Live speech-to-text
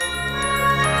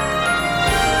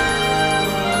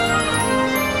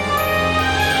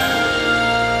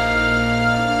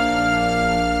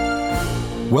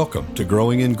Welcome to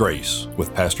Growing in Grace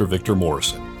with Pastor Victor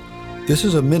Morrison. This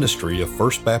is a ministry of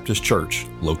First Baptist Church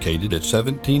located at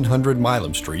 1700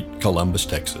 Milam Street, Columbus,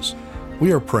 Texas.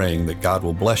 We are praying that God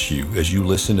will bless you as you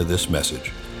listen to this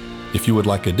message. If you would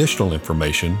like additional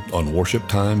information on worship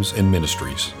times and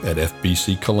ministries at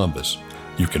FBC Columbus,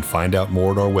 you can find out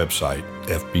more at our website,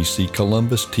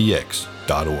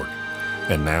 fbccolumbustx.org.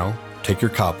 And now, take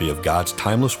your copy of God's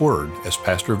Timeless Word as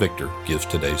Pastor Victor gives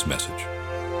today's message.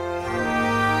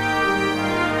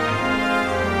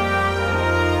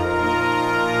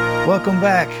 Welcome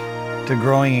back to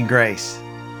Growing in Grace.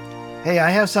 Hey,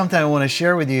 I have something I want to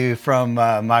share with you from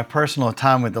my personal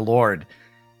time with the Lord.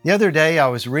 The other day I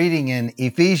was reading in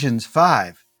Ephesians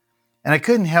 5, and I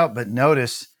couldn't help but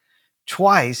notice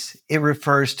twice it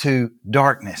refers to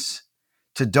darkness.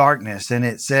 And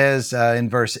it says in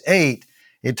verse 8,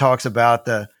 it talks about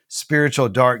the spiritual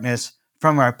darkness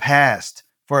from our past.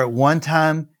 For at one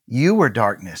time you were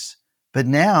darkness, but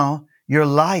now you're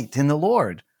light in the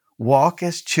Lord. Walk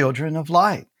as children of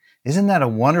light. Isn't that a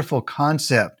wonderful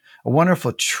concept, a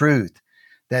wonderful truth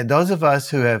that those of us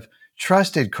who have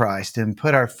trusted Christ and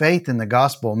put our faith in the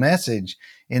gospel message,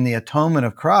 in the atonement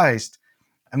of Christ,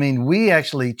 we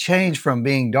actually change from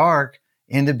being dark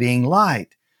into being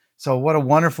light. So what a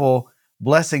wonderful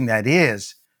blessing that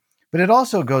is. But it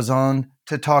also goes on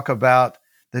to talk about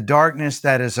the darkness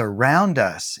that is around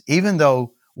us. Even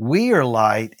though we are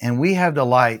light and we have the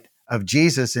light of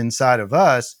Jesus inside of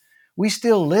us, we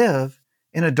still live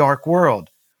in a dark world.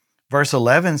 Verse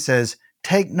 11 says,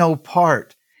 "Take no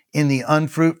part in the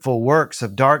unfruitful works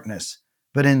of darkness,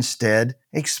 but instead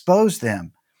expose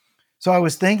them." So I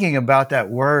was thinking about that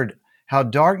word, how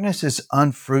darkness is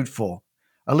unfruitful.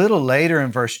 A little later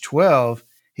in verse 12,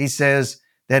 he says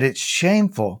that it's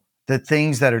shameful, the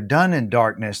things that are done in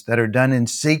darkness, that are done in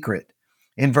secret.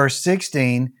 In verse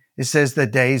 16, it says the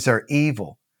days are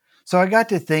evil. So I got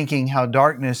to thinking how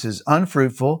darkness is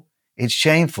unfruitful, it's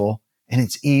shameful, and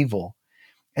it's evil.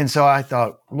 And so I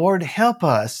thought, Lord, help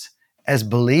us as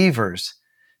believers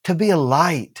to be a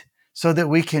light so that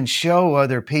we can show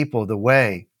other people the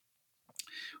way.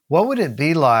 What would it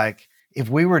be like if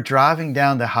we were driving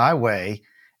down the highway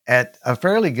at a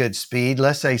fairly good speed,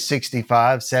 let's say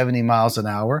 65, 70 miles an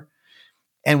hour,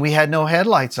 and we had no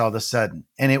headlights all of a sudden,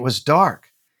 and it was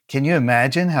dark? Can you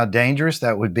imagine how dangerous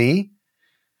that would be?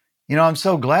 I'm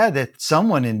so glad that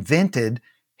someone invented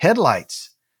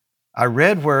headlights. I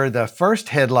read where the first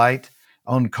headlight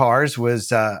on cars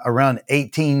was around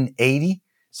 1880,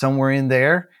 somewhere in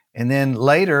there. And then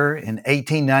later in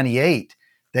 1898,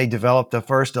 they developed the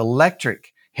first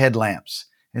electric headlamps.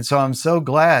 And so I'm so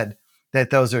glad that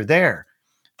those are there.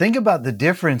 Think about the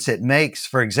difference it makes,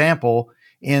 for example,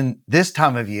 in this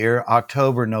time of year,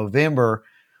 October, November,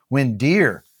 when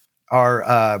deer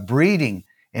are breeding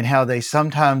and how they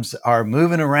sometimes are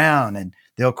moving around and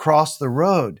they'll cross the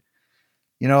road.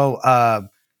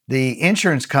 The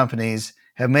insurance companies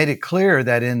have made it clear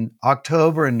that in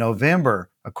October and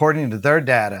November, according to their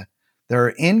data, there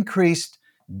are increased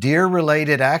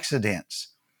deer-related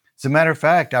accidents. As a matter of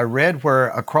fact, I read where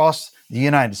across the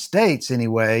United States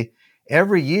anyway,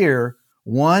 every year,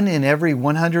 1 in every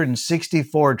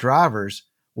 164 drivers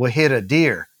will hit a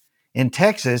deer. In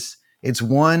Texas, it's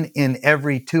 1 in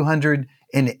every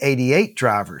 288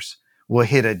 drivers will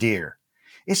hit a deer.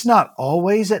 It's not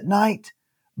always at night,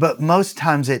 but most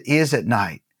times it is at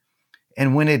night.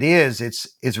 And when it is,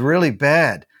 it's really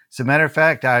bad. As a matter of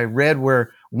fact, I read where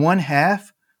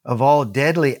 1/2 of all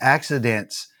deadly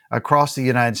accidents across the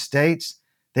United States,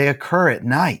 they occur at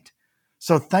night.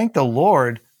 So thank the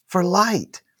Lord for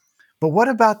light. But what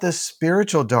about the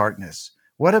spiritual darkness?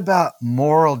 What about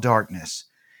moral darkness?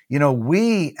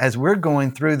 As we're going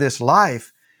through this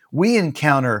life, we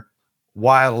encounter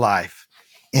wildlife,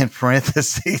 in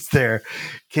parentheses there.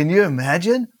 Can you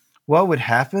imagine what would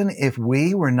happen if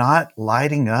we were not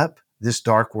lighting up this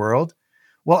dark world?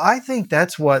 Well, I think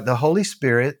that's what the Holy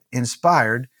Spirit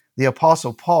inspired the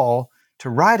Apostle Paul to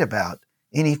write about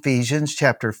in Ephesians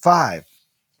chapter 5.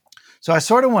 So I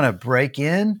sort of want to break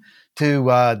in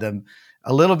to a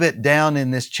little bit down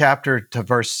in this chapter to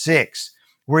verse 6,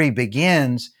 where he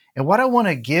begins. And what I want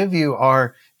to give you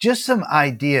are just some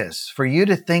ideas for you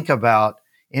to think about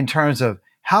in terms of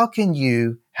how can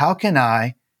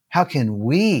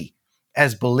we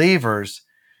as believers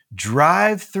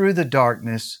drive through the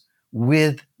darkness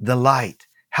with the light?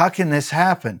 How can this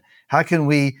happen? How can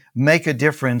we make a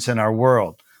difference in our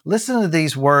world? Listen to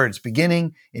these words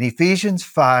beginning in Ephesians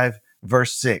 5,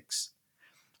 verse 6.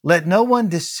 "Let no one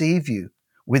deceive you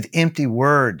with empty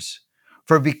words,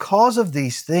 for because of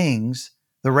these things,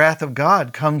 the wrath of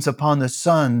God comes upon the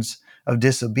sons of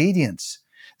disobedience.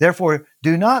 Therefore,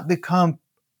 do not become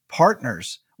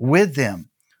partners with them.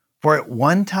 For at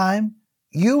one time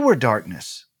you were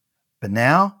darkness, but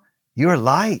now you are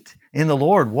light in the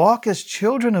Lord. Walk as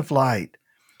children of light.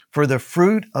 For the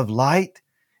fruit of light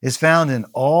is found in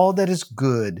all that is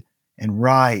good and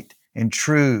right and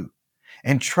true.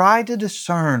 And try to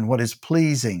discern what is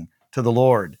pleasing to the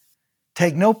Lord.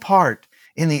 Take no part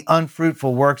in the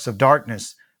unfruitful works of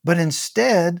darkness, but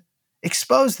instead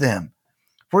expose them.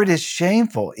 For it is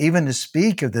shameful even to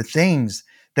speak of the things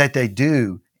that they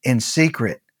do in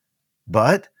secret.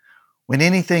 But when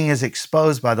anything is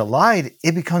exposed by the light,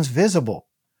 it becomes visible.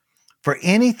 For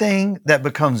anything that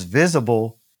becomes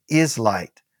visible is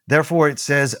light. Therefore it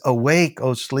says, awake,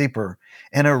 O sleeper,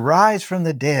 and arise from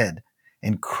the dead,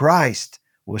 and Christ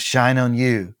will shine on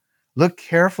you. Look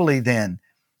carefully then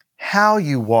how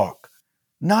you walk,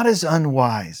 not as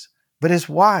unwise, but as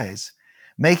wise,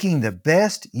 making the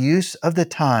best use of the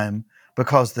time,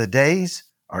 because the days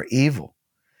are evil.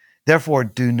 Therefore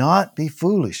do not be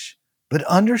foolish, but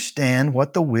understand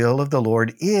what the will of the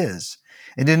Lord is.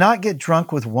 And do not get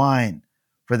drunk with wine,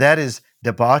 for that is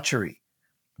debauchery,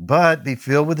 but be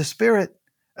filled with the Spirit,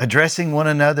 addressing one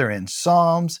another in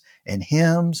psalms and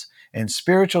hymns and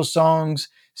spiritual songs,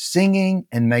 singing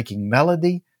and making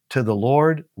melody to the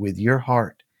Lord with your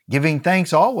heart, giving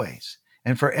thanks always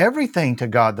and for everything to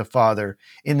God the Father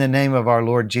in the name of our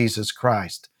Lord Jesus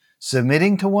Christ,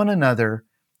 submitting to one another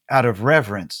out of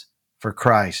reverence for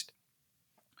Christ.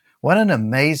 What an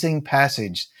amazing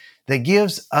passage that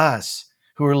gives us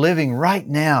who are living right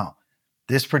now.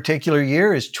 This particular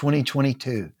year is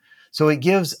 2022. So it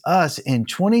gives us in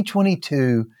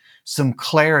 2022 some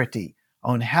clarity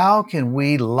on how can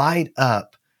we light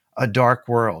up a dark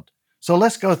world. So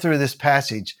let's go through this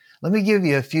passage. Let me give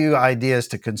you a few ideas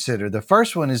to consider. The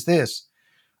first one is this.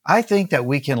 I think that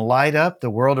we can light up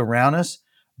the world around us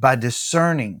by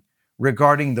discerning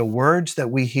regarding the words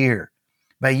that we hear,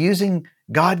 by using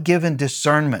God-given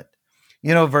discernment.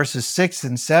 You know, verses 6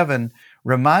 and 7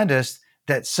 remind us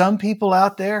that some people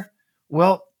out there,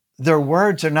 well, their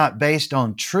words are not based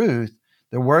on truth.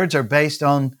 Their words are based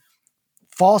on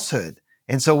falsehood.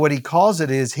 And so what he calls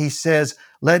it is, he says,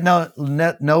 let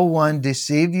no one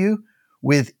deceive you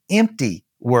with empty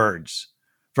words.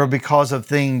 For because of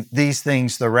these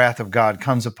things, the wrath of God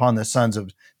comes upon the sons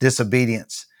of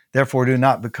disobedience. Therefore, do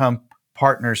not become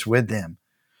partners with them.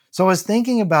 So I was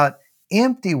thinking about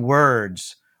empty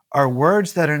words are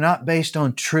words that are not based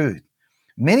on truth.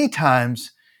 Many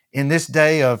times in this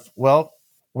day of, well,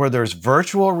 where there's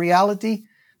virtual reality,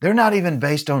 they're not even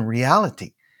based on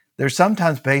reality. They're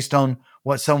sometimes based on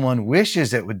what someone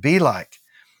wishes it would be like.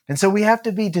 And so we have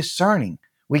to be discerning.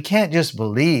 We can't just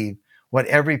believe what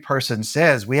every person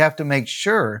says. We have to make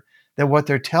sure that what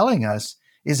they're telling us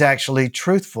is actually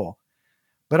truthful.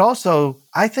 But also,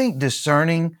 I think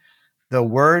discerning the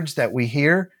words that we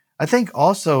hear, I think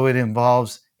also it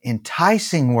involves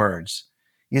enticing words.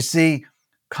 You see,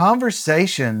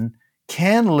 conversation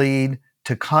can lead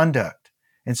to conduct.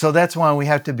 And so that's why we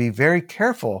have to be very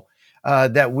careful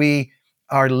that we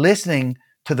are listening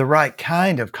to the right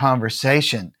kind of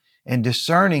conversation and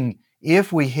discerning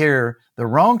if we hear the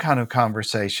wrong kind of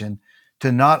conversation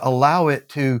to not allow it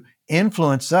to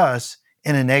influence us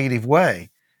in a negative way.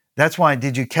 That's why,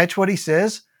 did you catch what he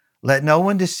says? Let no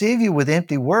one deceive you with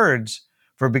empty words,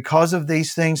 for because of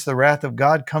these things the wrath of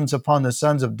God comes upon the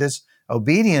sons of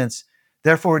disobedience.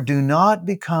 Therefore, do not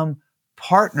become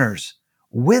partners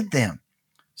with them.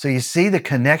 So you see the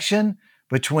connection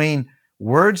between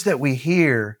words that we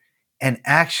hear and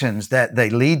actions that they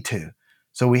lead to.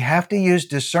 So we have to use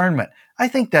discernment. I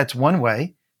think that's one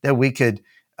way that we could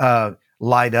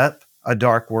light up a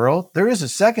dark world. There is a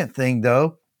second thing,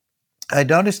 though. I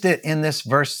noticed it in this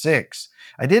verse 6.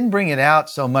 I didn't bring it out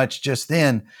so much just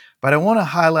then, but I want to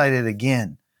highlight it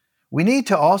again. We need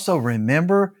to also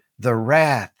remember the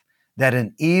wrath that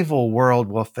an evil world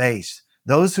will face.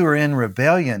 Those who are in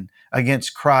rebellion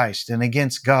against Christ and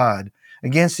against God,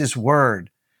 against His Word.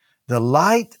 The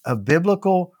light of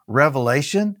biblical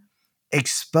revelation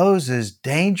exposes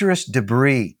dangerous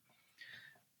debris.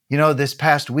 You know, this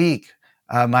past week,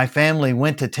 my family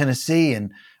went to Tennessee,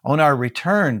 and on our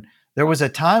return, there was a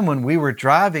time when we were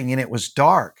driving and it was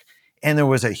dark, and there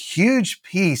was a huge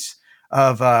piece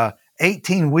of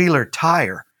 18-wheeler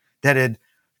tire that had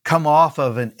come off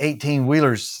of an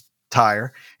 18-wheeler's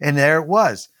tire, and there it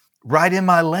was, right in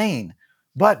my lane.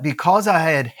 But because I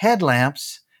had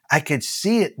headlamps, I could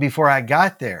see it before I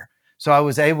got there. So I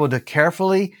was able to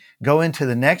carefully go into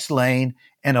the next lane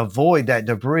and avoid that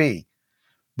debris.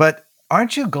 But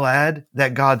aren't you glad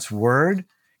that God's Word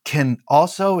can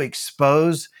also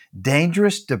expose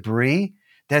dangerous debris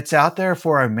that's out there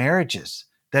for our marriages,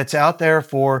 that's out there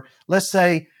for, let's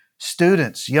say,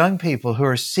 students, young people who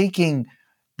are seeking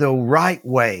the right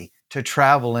way to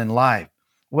travel in life.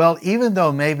 Well, even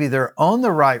though maybe they're on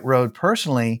the right road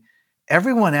personally,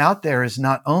 everyone out there is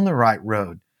not on the right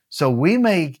road. So we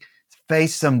may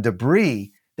face some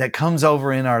debris that comes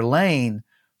over in our lane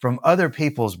from other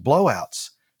people's blowouts.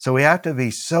 So we have to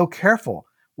be so careful.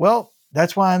 Well,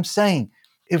 that's why I'm saying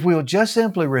if we'll just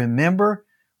simply remember,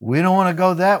 we don't want to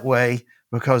go that way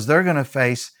because they're going to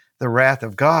face the wrath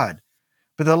of God.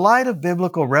 But the light of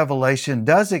biblical revelation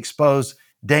does expose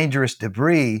dangerous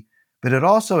debris, but it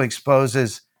also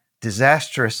exposes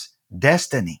disastrous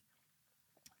destiny.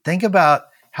 Think about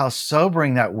how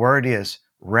sobering that word is,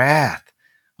 wrath.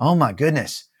 Oh my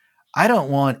goodness. I don't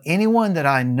want anyone that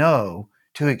I know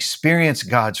to experience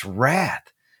God's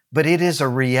wrath, but it is a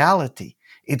reality.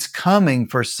 It's coming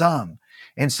for some.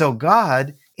 And so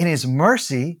God, in His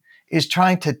mercy, is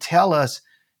trying to tell us,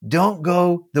 don't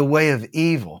go the way of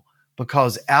evil,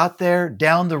 because out there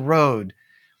down the road,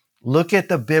 look at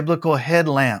the biblical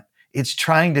headlamp. It's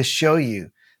trying to show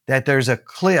you that there's a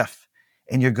cliff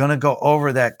and you're going to go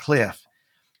over that cliff.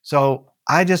 So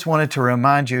I just wanted to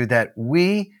remind you that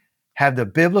we have the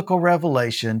biblical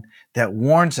revelation that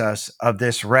warns us of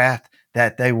this wrath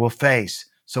that they will face.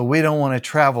 So we don't want to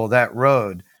travel that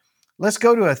road. Let's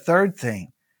go to a third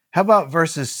thing. How about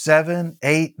verses 7,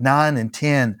 8, 9, and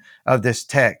 10 of this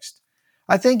text?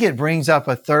 I think it brings up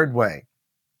a third way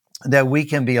that we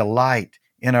can be a light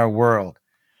in our world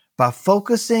by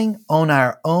focusing on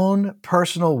our own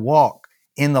personal walk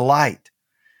in the light.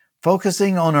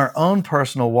 Focusing on our own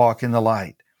personal walk in the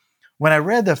light. When I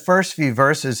read the first few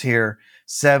verses here,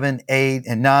 7, 8,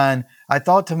 and 9, I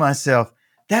thought to myself,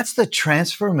 that's the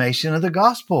transformation of the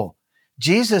gospel.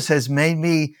 Jesus has made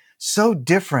me so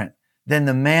different than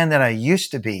the man that I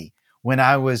used to be when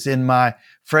I was in my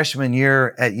freshman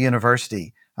year at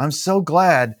university. I'm so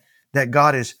glad that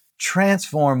God has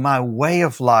transformed my way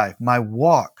of life, my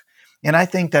walk. And I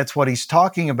think that's what he's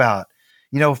talking about.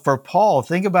 You know, for Paul,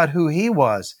 think about who he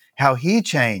was, how he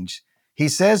changed. He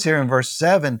says here in verse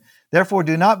 7, therefore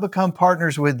do not become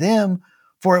partners with them,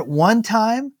 for at one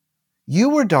time you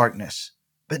were darkness,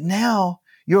 but now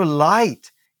you're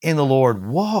light in the Lord.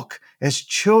 Walk as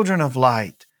children of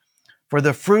light. For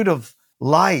the fruit of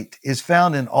light is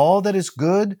found in all that is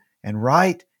good and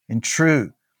right and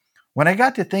true. When I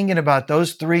got to thinking about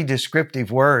those three descriptive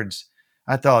words,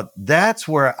 I thought, that's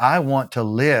where I want to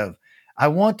live. I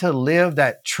want to live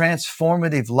that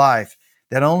transformative life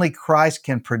that only Christ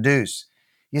can produce.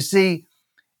 You see,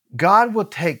 God will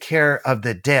take care of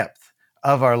the depth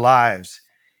of our lives.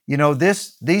 You know,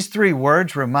 these three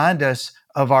words remind us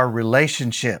of our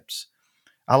relationships.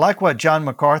 I like what John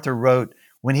MacArthur wrote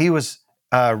when he was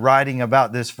writing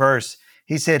about this verse.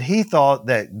 He said he thought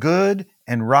that good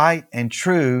and right and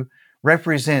true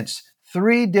represents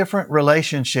three different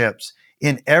relationships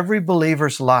in every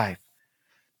believer's life.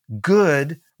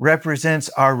 Good represents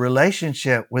our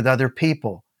relationship with other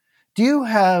people. Do you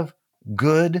have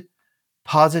good,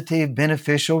 positive,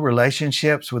 beneficial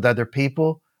relationships with other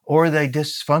people, or are they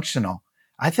dysfunctional?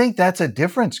 I think that's a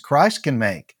difference Christ can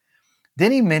make.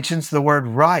 Then he mentions the word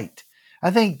right.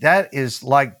 I think that is,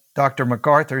 like Dr.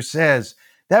 MacArthur says,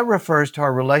 that refers to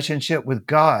our relationship with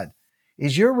God.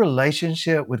 Is your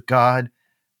relationship with God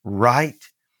right?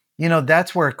 You know,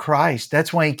 that's where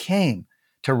that's why he came,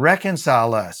 to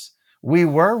reconcile us. We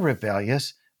were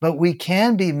rebellious, but we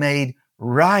can be made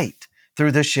right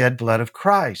through the shed blood of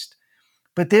Christ.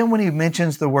 But then when he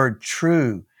mentions the word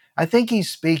true, I think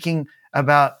he's speaking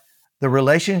about the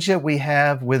relationship we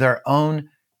have with our own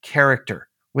character,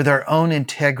 with our own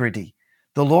integrity.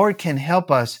 The Lord can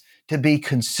help us to be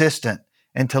consistent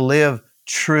and to live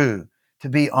true, to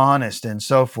be honest, and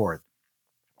so forth.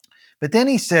 But then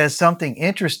he says something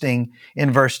interesting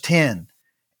in verse 10,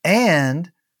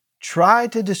 and try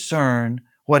to discern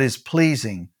what is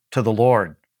pleasing to the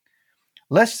Lord.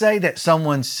 Let's say that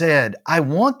someone said, I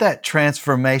want that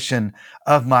transformation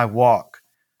of my walk,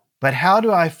 but how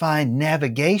do I find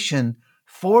navigation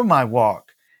for my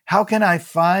walk? How can I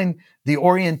find the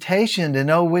orientation to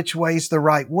know which way is the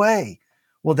right way?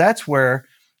 Well, that's where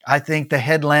I think the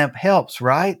headlamp helps,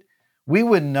 right? We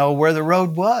wouldn't know where the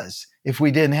road was if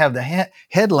we didn't have the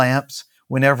headlamps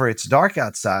whenever it's dark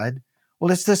outside.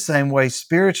 Well, it's the same way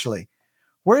spiritually.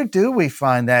 Where do we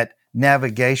find that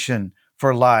navigation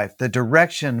for life, the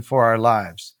direction for our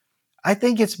lives? I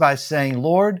think it's by saying,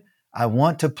 Lord, I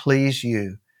want to please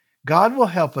you. God will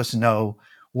help us know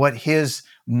what his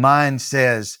mind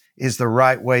says is the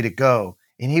right way to go.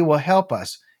 And he will help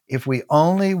us if we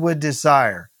only would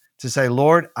desire to say,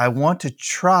 Lord, I want to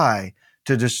try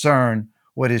to discern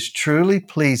what is truly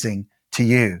pleasing to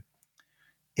you.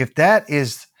 If that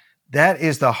is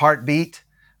the heartbeat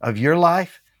of your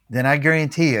life, then I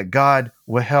guarantee you God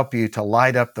will help you to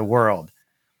light up the world.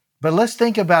 But let's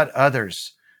think about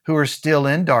others who are still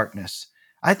in darkness.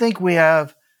 I think we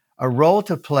have a role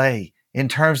to play in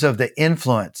terms of the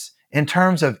influence, in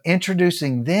terms of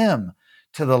introducing them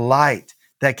to the light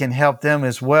that can help them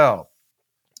as well.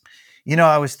 You know,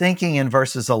 I was thinking in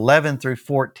verses 11 through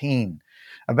 14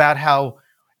 about how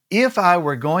if I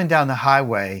were going down the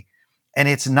highway and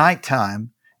it's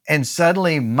nighttime and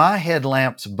suddenly my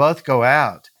headlamps both go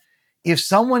out, if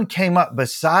someone came up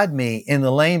beside me in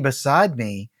the lane beside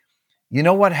me, you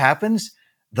know what happens?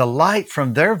 The light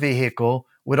from their vehicle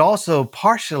would also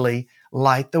partially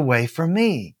light the way for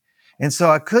me. And so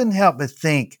I couldn't help but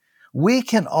think we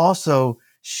can also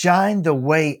shine the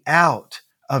way out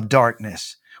of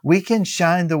darkness. We can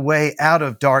shine the way out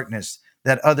of darkness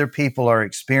that other people are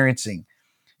experiencing.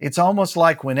 It's almost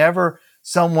like whenever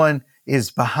someone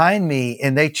is behind me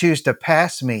and they choose to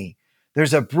pass me,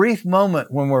 there's a brief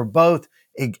moment when we're both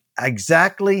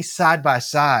exactly side by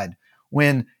side,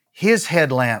 when his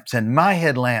headlamps and my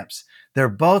headlamps, they're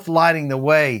both lighting the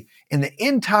way, and the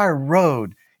entire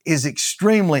road is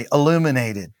extremely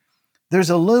illuminated. There's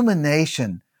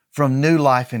illumination from new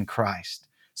life in Christ.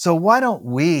 So why don't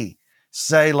we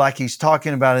say, like he's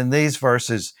talking about in these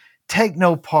verses, take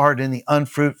no part in the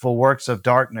unfruitful works of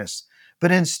darkness,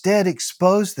 but instead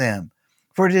expose them.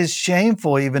 For it is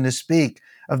shameful even to speak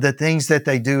of the things that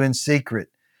they do in secret.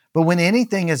 But when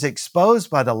anything is exposed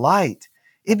by the light,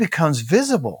 it becomes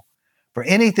visible. For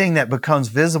anything that becomes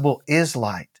visible is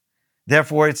light.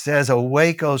 Therefore it says,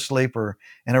 awake, O sleeper,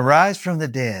 and arise from the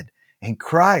dead, and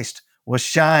Christ will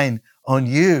shine on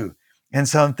you. And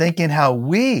so I'm thinking how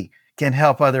we can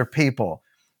help other people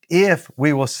if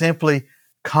we will simply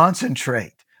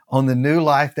concentrate on the new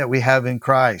life that we have in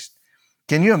Christ.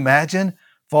 Can you imagine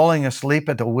falling asleep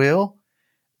at the wheel?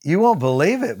 You won't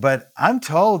believe it, but I'm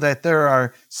told that there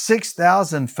are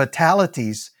 6,000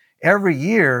 fatalities every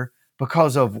year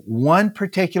because of one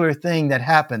particular thing that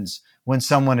happens when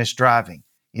someone is driving.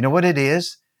 You know what it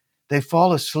is? They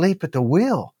fall asleep at the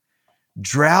wheel.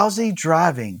 Drowsy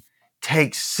driving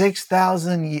takes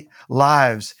 6,000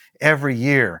 lives every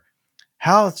year.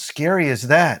 How scary is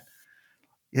that?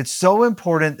 It's so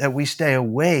important that we stay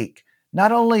awake,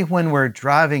 not only when we're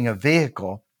driving a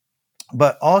vehicle,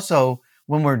 but also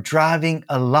when we're driving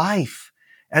a life.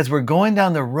 As we're going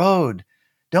down the road,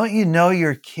 don't you know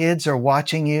your kids are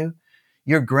watching you?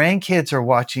 Your grandkids are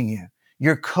watching you.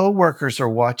 Your coworkers are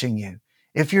watching you.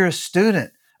 If you're a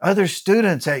student, other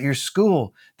students at your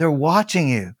school, they're watching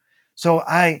you. So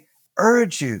I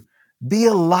urge you, be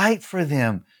a light for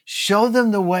them. Show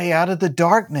them the way out of the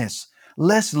darkness.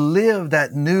 Let's live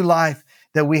that new life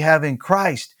that we have in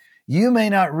Christ. You may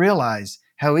not realize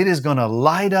how it is going to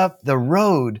light up the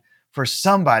road for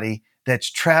somebody that's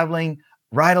traveling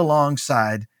right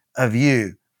alongside of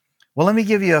you. Well, let me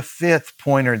give you a fifth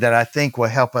pointer that I think will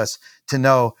help us to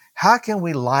know how can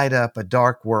we light up a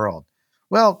dark world.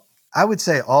 Well, I would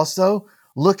say also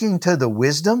looking to the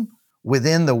wisdom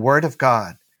within the Word of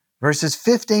God. Verses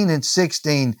 15 and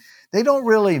 16, they don't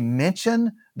really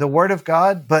mention the Word of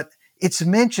God, but it's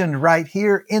mentioned right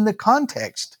here in the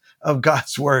context of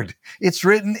God's Word. It's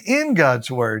written in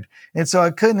God's Word. And so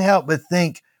I couldn't help but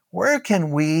think, where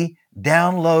can we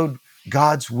download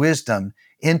God's wisdom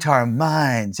into our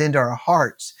minds, into our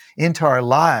hearts, into our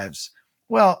lives?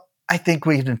 Well, I think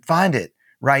we can find it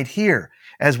right here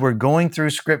as we're going through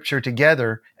Scripture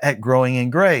together at Growing in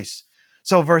Grace.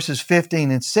 So verses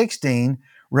 15 and 16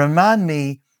 remind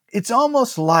me, it's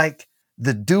almost like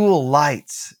the dual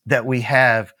lights that we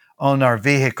have on our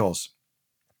vehicles.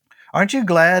 Aren't you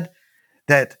glad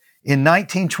that in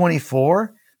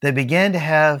 1924, they began to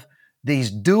have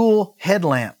these dual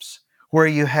headlamps where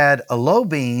you had a low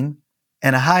beam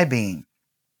and a high beam?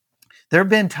 There have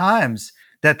been times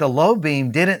that the low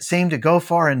beam didn't seem to go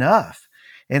far enough.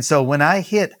 And so when I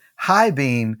hit high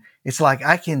beam, it's like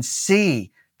I can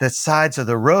see the sides of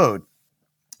the road.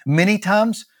 Many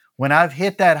times when I've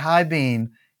hit that high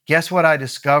beam, guess what I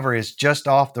discover is just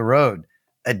off the road?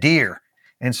 A deer.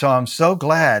 And so I'm so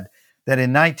glad that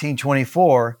in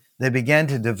 1924, they began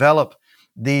to develop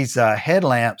these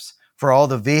headlamps for all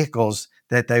the vehicles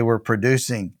that they were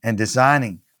producing and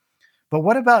designing. But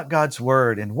what about God's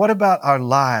Word? And what about our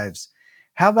lives?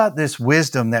 How about this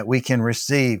wisdom that we can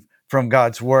receive from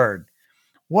God's Word?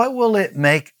 What will it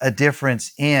make a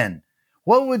difference in?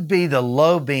 What would be the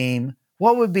low beam?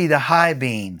 What would be the high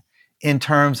beam in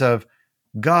terms of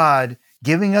God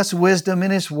giving us wisdom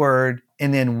in His Word,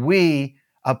 and then we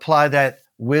apply that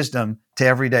wisdom to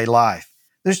everyday life?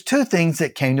 There's two things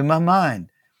that came to my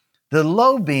mind. The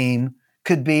low beam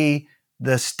could be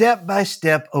the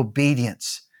step-by-step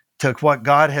obedience to what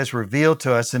God has revealed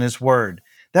to us in His Word.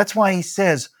 That's why He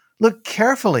says, look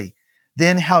carefully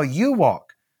then how you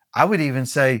walk. I would even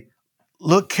say,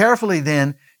 look carefully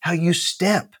then how you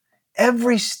step.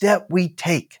 Every step we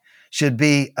take should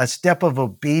be a step of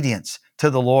obedience to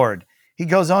the Lord. He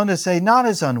goes on to say, not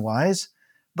as unwise,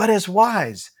 but as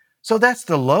wise. So that's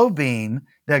the low beam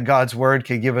that God's Word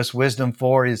could give us wisdom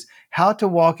for, is how to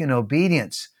walk in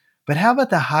obedience. But how about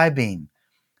the high beam?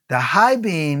 The high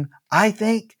beam, I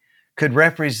think, could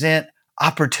represent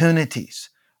opportunities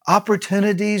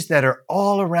that are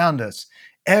all around us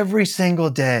every single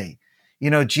day. You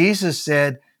know, Jesus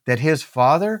said that His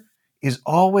Father is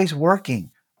always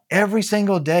working every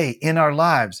single day in our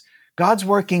lives. God's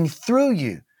working through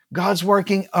you. God's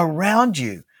working around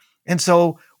you. And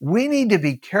so we need to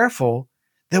be careful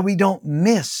that we don't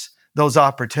miss those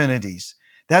opportunities.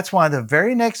 That's why the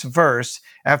very next verse,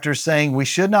 after saying we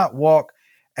should not walk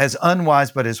as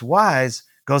unwise but as wise,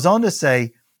 goes on to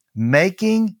say,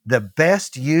 making the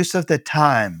best use of the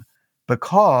time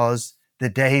because the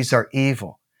days are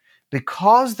evil.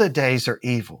 Because the days are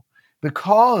evil.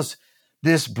 Because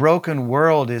this broken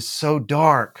world is so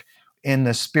dark in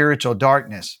the spiritual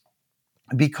darkness.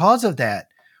 Because of that,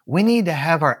 we need to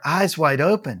have our eyes wide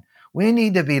open. We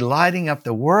need to be lighting up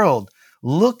the world,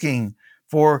 looking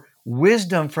for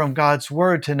wisdom from God's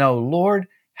Word to know, Lord,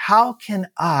 how can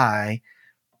I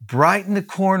brighten the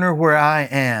corner where I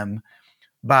am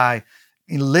by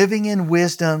living in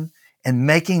wisdom and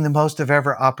making the most of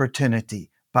every opportunity,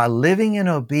 by living in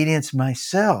obedience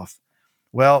myself?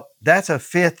 Well, that's a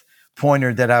fifth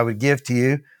pointer that I would give to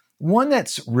you. One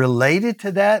that's related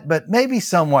to that, but maybe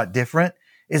somewhat different,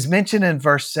 is mentioned in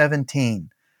verse 17.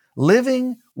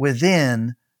 Living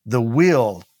within the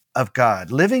will of God.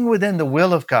 Living within the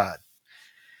will of God.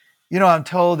 You know, I'm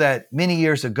told that many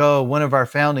years ago, one of our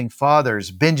founding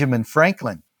fathers, Benjamin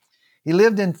Franklin, he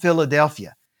lived in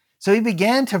Philadelphia. So he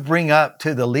began to bring up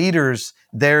to the leaders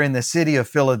there in the city of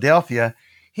Philadelphia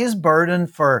his burden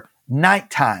for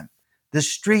nighttime. The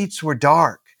streets were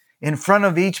dark. In front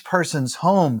of each person's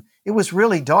home, it was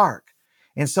really dark.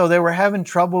 And so they were having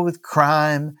trouble with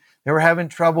crime. They were having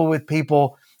trouble with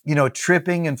people,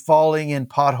 tripping and falling in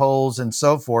potholes and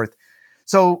so forth.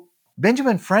 So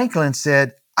Benjamin Franklin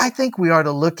said, I think we ought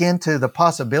to look into the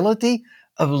possibility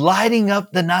of lighting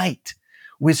up the night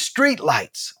with street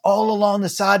lights all along the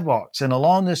sidewalks and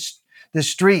along the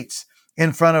streets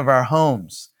in front of our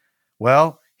homes.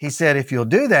 Well, he said, if you'll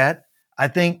do that, I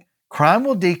think crime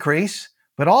will decrease,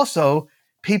 but also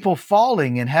people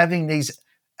falling and having these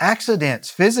accidents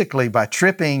physically by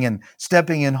tripping and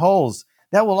stepping in holes,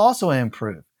 that will also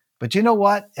improve. But you know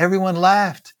what? Everyone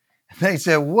laughed. They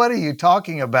said, what are you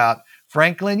talking about,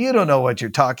 Franklin? You don't know what you're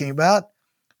talking about.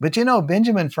 But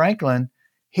Benjamin Franklin,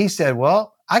 he said,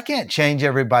 well, I can't change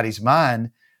everybody's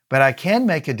mind, but I can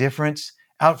make a difference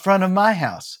out front of my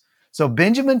house. So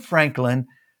Benjamin Franklin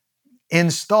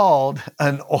installed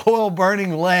an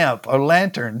oil-burning lamp or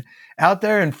lantern out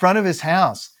there in front of his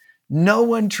house. No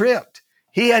one tripped.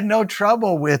 He had no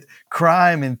trouble with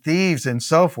crime and thieves and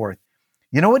so forth.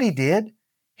 You know what he did?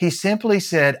 He simply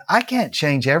said, I can't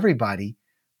change everybody,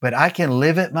 but I can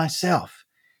live it myself.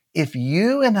 If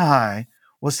you and I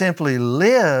will simply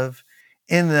live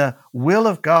in the will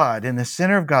of God, in the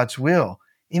center of God's will,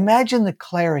 imagine the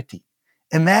clarity,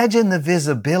 imagine the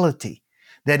visibility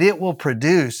that it will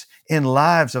produce in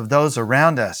lives of those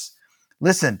around us.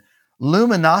 Listen,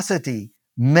 luminosity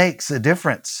makes a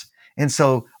difference. And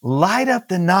so light up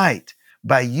the night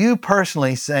by you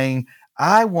personally saying,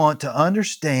 I want to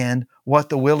understand what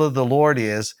the will of the Lord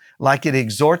is, like it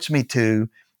exhorts me to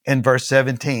in verse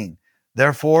 17.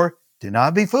 Therefore, do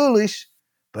not be foolish,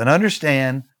 but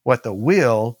understand what the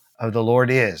will of the Lord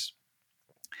is.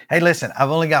 Hey, listen, I've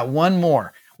only got one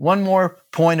more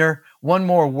pointer, one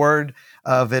more word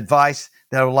of advice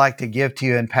that I would like to give to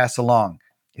you and pass along.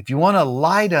 If you want to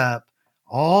light up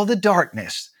all the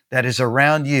darkness that is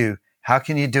around you, how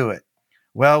can you do it?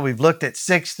 Well, we've looked at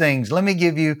 6 things. Let me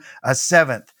give you a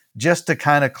 7th just to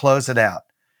kind of close it out.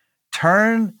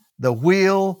 Turn the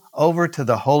wheel over to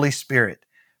the Holy Spirit,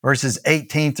 verses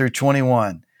 18 through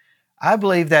 21. I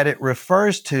believe that it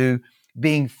refers to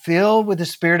being filled with the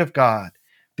Spirit of God.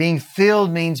 Being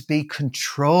filled means be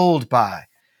controlled by.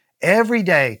 Every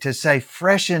day to say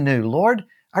fresh and new, Lord,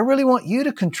 I really want you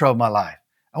to control my life.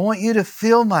 I want you to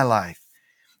fill my life.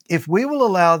 If we will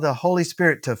allow the Holy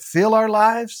Spirit to fill our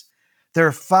lives, there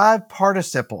are 5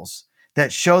 participles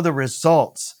that show the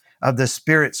results of the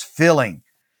Spirit's filling: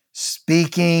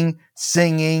 speaking,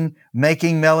 singing,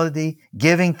 making melody,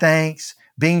 giving thanks,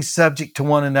 being subject to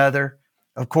one another.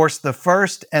 Of course, the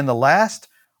first and the last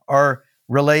are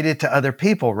related to other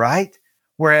people, right?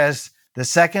 Whereas the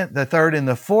second, the third, and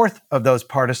the fourth of those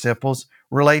participles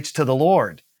relates to the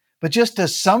Lord. But just to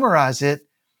summarize it,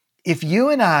 if you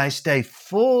and I stay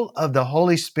full of the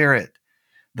Holy Spirit,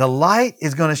 the light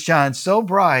is going to shine so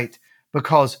bright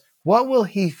because what will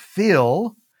He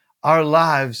fill our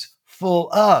lives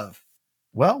full of?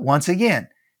 Well, once again,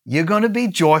 you're going to be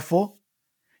joyful.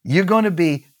 You're going to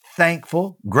be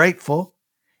thankful, grateful.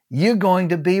 You're going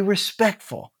to be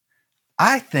respectful.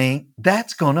 I think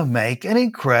that's going to make an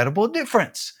incredible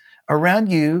difference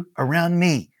around you, around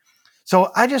me.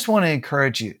 So I just want to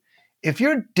encourage you. If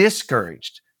you're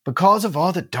discouraged because of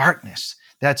all the darkness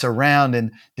that's around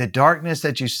and the darkness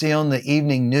that you see on the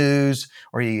evening news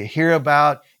or you hear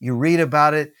about, you read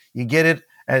about it, you get it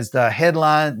as the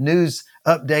headline news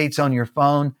updates on your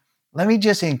phone, let me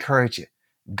just encourage you.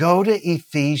 Go to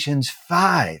Ephesians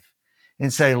 5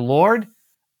 and say, Lord,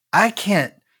 I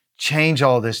can't change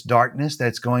all this darkness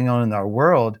that's going on in our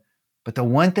world, but the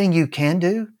one thing you can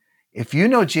do, if you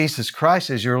know Jesus Christ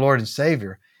as your Lord and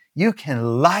Savior, you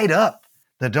can light up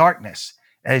the darkness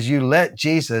as you let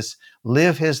Jesus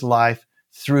live His life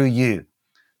through you.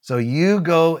 So you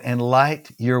go and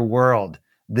light your world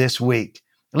this week.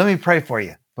 Let me pray for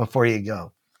you before you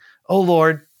go. Oh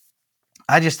Lord,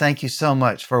 I just thank you so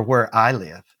much for where I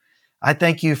live. I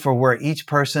thank you for where each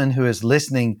person who is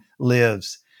listening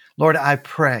lives. Lord, I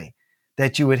pray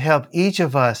that you would help each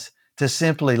of us to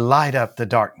simply light up the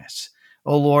darkness.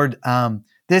 Oh Lord,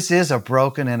 this is a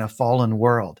broken and a fallen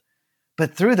world,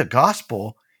 but through the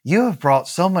gospel, you have brought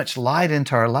so much light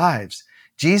into our lives.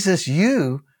 Jesus,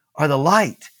 you are the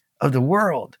light of the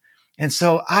world. And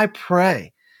so I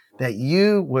pray that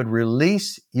you would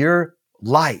release your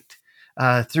light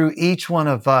through each one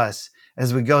of us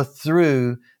as we go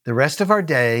through the rest of our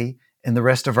day and the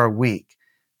rest of our week.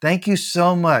 Thank you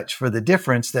so much for the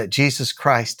difference that Jesus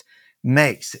Christ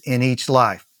makes in each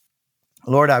life.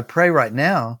 Lord, I pray right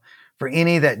now for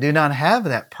any that do not have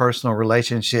that personal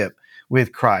relationship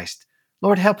with Christ.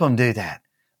 Lord, help them do that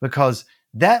because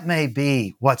that may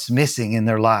be what's missing in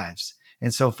their lives.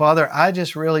 And so, Father, I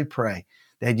just really pray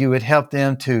that you would help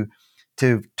them to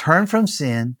turn from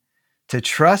sin, to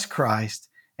trust Christ,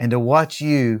 and to watch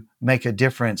you make a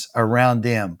difference around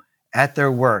them at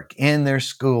their work, in their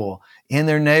school, in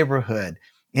their neighborhood,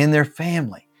 in their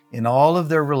family, in all of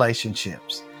their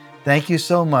relationships. Thank you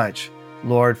so much,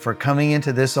 Lord, for coming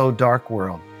into this old dark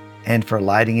world and for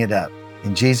lighting it up.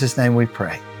 In Jesus' name we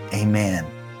pray. Amen.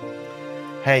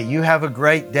 Hey, you have a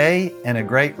great day and a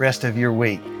great rest of your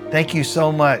week. Thank you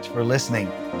so much for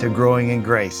listening to Growing in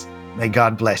Grace. May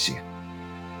God bless you.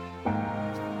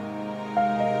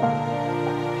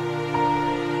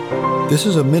 This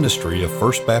is a ministry of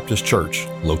First Baptist Church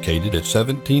located at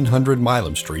 1700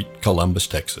 Milam Street, Columbus,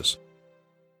 Texas.